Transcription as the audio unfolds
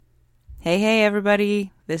Hey,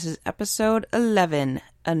 everybody. This is episode 11,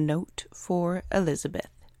 A Note for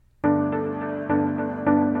Elizabeth.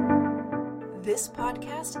 This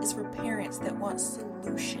podcast is for parents that want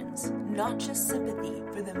solutions, not just sympathy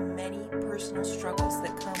for the many personal struggles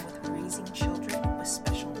that come with raising children with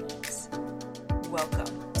special needs.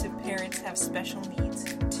 Welcome to Parents Have Special Needs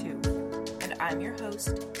Too, and I'm your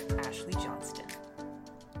host, Ashley Johnston.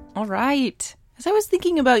 All right. As I was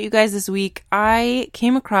thinking about you guys this week, I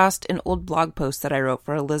came across an old blog post that I wrote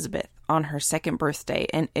for Elizabeth on her second birthday,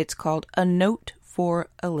 and it's called A Note for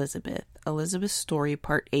Elizabeth, Elizabeth's Story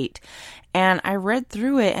Part 8. And I read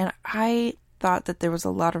through it, and I thought that there was a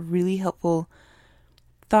lot of really helpful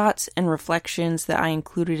thoughts and reflections that I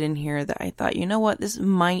included in here that I thought, you know what, this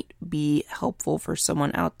might be helpful for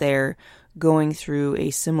someone out there going through a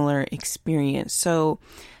similar experience. So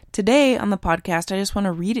today on the podcast, I just want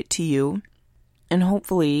to read it to you. And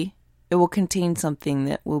hopefully it will contain something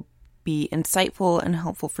that will be insightful and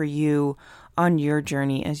helpful for you on your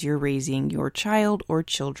journey as you're raising your child or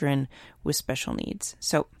children with special needs.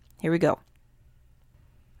 So here we go.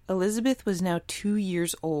 Elizabeth was now 2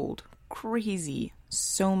 years old. Crazy.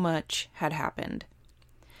 So much had happened.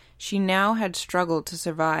 She now had struggled to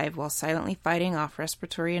survive while silently fighting off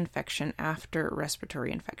respiratory infection after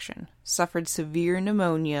respiratory infection, suffered severe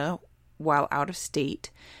pneumonia while out of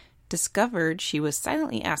state, discovered she was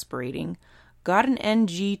silently aspirating, got an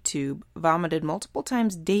NG tube, vomited multiple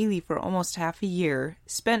times daily for almost half a year,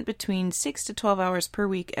 spent between 6 to 12 hours per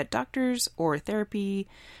week at doctors or therapy,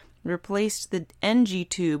 replaced the NG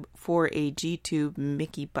tube for a G-tube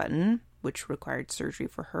Mickey button, which required surgery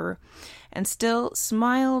for her, and still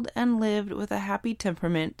smiled and lived with a happy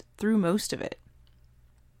temperament through most of it.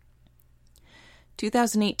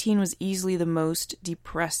 2018 was easily the most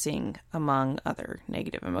depressing, among other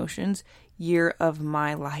negative emotions, year of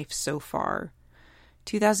my life so far.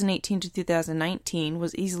 2018 to 2019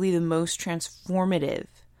 was easily the most transformative,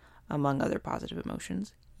 among other positive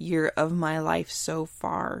emotions, year of my life so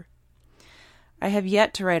far. I have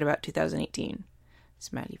yet to write about 2018.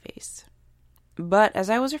 Smatty face. But as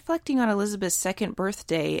I was reflecting on Elizabeth's second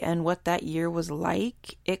birthday and what that year was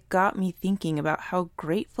like, it got me thinking about how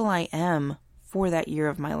grateful I am for that year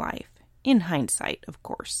of my life. In hindsight, of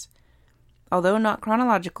course. Although not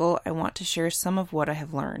chronological, I want to share some of what I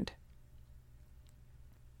have learned.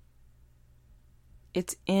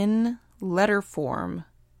 It's in letter form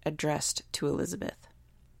addressed to Elizabeth.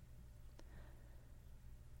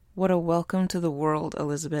 What a welcome to the world,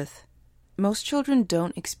 Elizabeth. Most children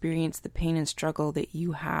don't experience the pain and struggle that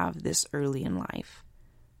you have this early in life.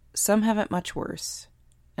 Some have it much worse,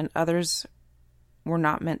 and others were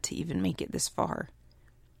not meant to even make it this far.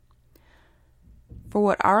 For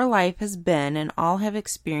what our life has been and all have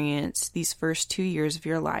experienced these first 2 years of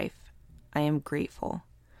your life, I am grateful.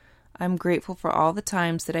 I'm grateful for all the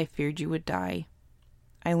times that I feared you would die.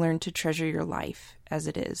 I learned to treasure your life as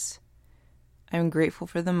it is. I'm grateful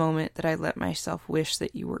for the moment that I let myself wish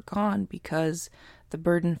that you were gone because the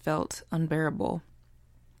burden felt unbearable.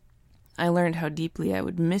 I learned how deeply I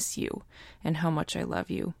would miss you and how much I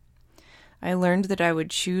love you. I learned that I would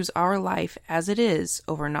choose our life as it is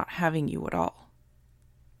over not having you at all.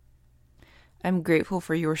 I'm grateful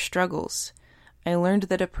for your struggles. I learned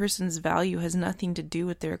that a person's value has nothing to do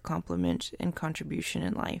with their accomplishment and contribution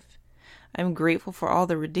in life. I'm grateful for all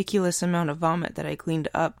the ridiculous amount of vomit that I cleaned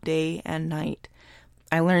up day and night.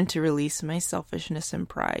 I learned to release my selfishness and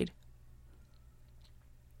pride.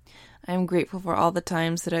 I am grateful for all the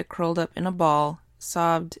times that I curled up in a ball,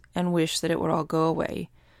 sobbed, and wished that it would all go away.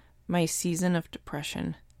 My season of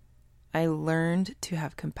depression. I learned to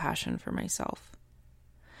have compassion for myself.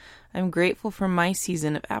 I'm grateful for my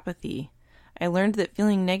season of apathy. I learned that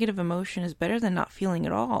feeling negative emotion is better than not feeling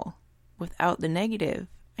at all. Without the negative,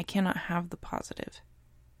 I cannot have the positive.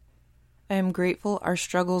 I am grateful our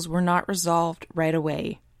struggles were not resolved right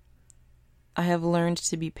away. I have learned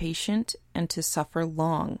to be patient and to suffer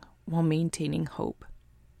long while maintaining hope.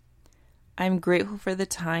 I'm grateful for the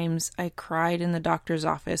times I cried in the doctor's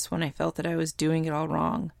office when I felt that I was doing it all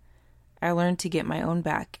wrong. I learned to get my own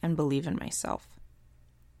back and believe in myself.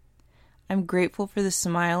 I'm grateful for the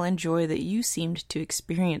smile and joy that you seemed to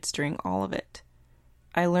experience during all of it.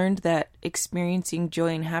 I learned that experiencing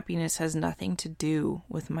joy and happiness has nothing to do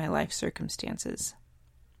with my life circumstances.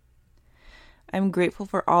 I'm grateful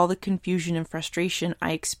for all the confusion and frustration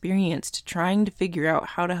I experienced trying to figure out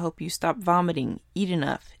how to help you stop vomiting, eat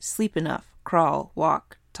enough, sleep enough, crawl,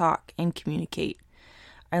 walk, talk, and communicate.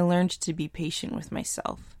 I learned to be patient with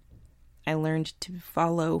myself. I learned to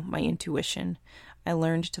follow my intuition. I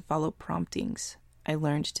learned to follow promptings. I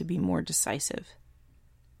learned to be more decisive.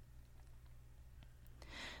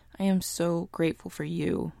 I am so grateful for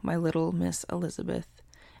you, my little Miss Elizabeth,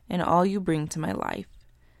 and all you bring to my life.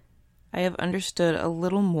 I have understood a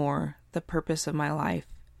little more the purpose of my life.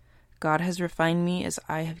 God has refined me as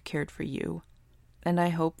I have cared for you, and I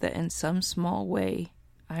hope that in some small way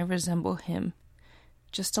I resemble him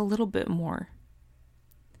just a little bit more.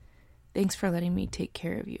 Thanks for letting me take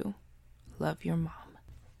care of you. Love, your mom.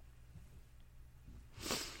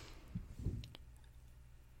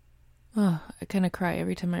 Oh, I kind of cry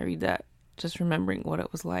every time I read that, just remembering what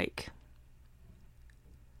it was like.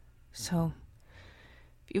 So,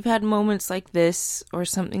 if you've had moments like this or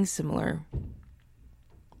something similar,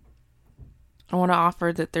 I want to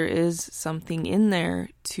offer that there is something in there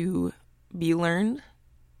to be learned,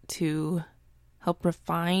 to help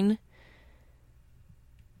refine,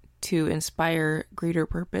 to inspire greater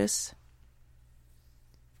purpose.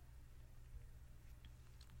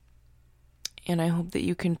 And I hope that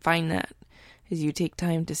you can find that as you take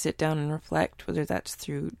time to sit down and reflect, whether that's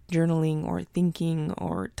through journaling or thinking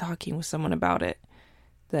or talking with someone about it,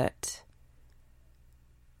 that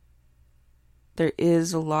there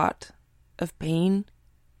is a lot of pain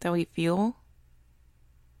that we feel.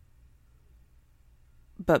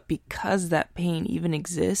 But because that pain even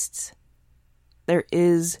exists, there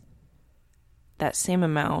is that same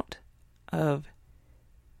amount of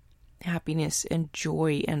happiness and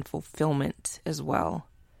joy and fulfillment as well.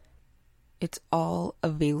 It's all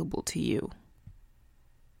available to you.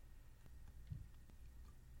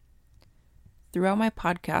 Throughout my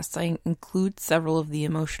podcasts, I include several of the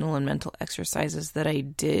emotional and mental exercises that I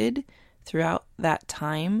did throughout that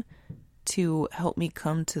time to help me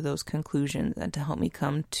come to those conclusions and to help me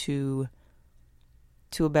come to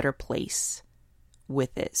a better place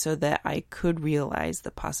with it, so that I could realize the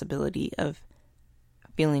possibility of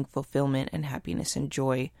feeling fulfillment and happiness and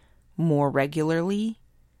joy more regularly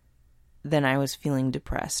than I was feeling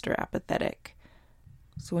depressed or apathetic.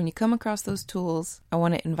 So when you come across those tools, I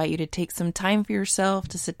want to invite you to take some time for yourself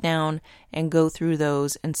to sit down and go through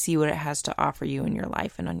those and see what it has to offer you in your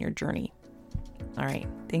life and on your journey. All right.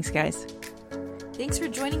 Thanks, guys. Thanks for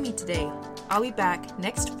joining me today. I'll be back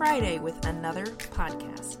next Friday with another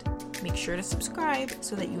podcast. Make sure to subscribe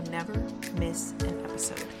so that you never miss an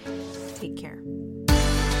episode. Take care.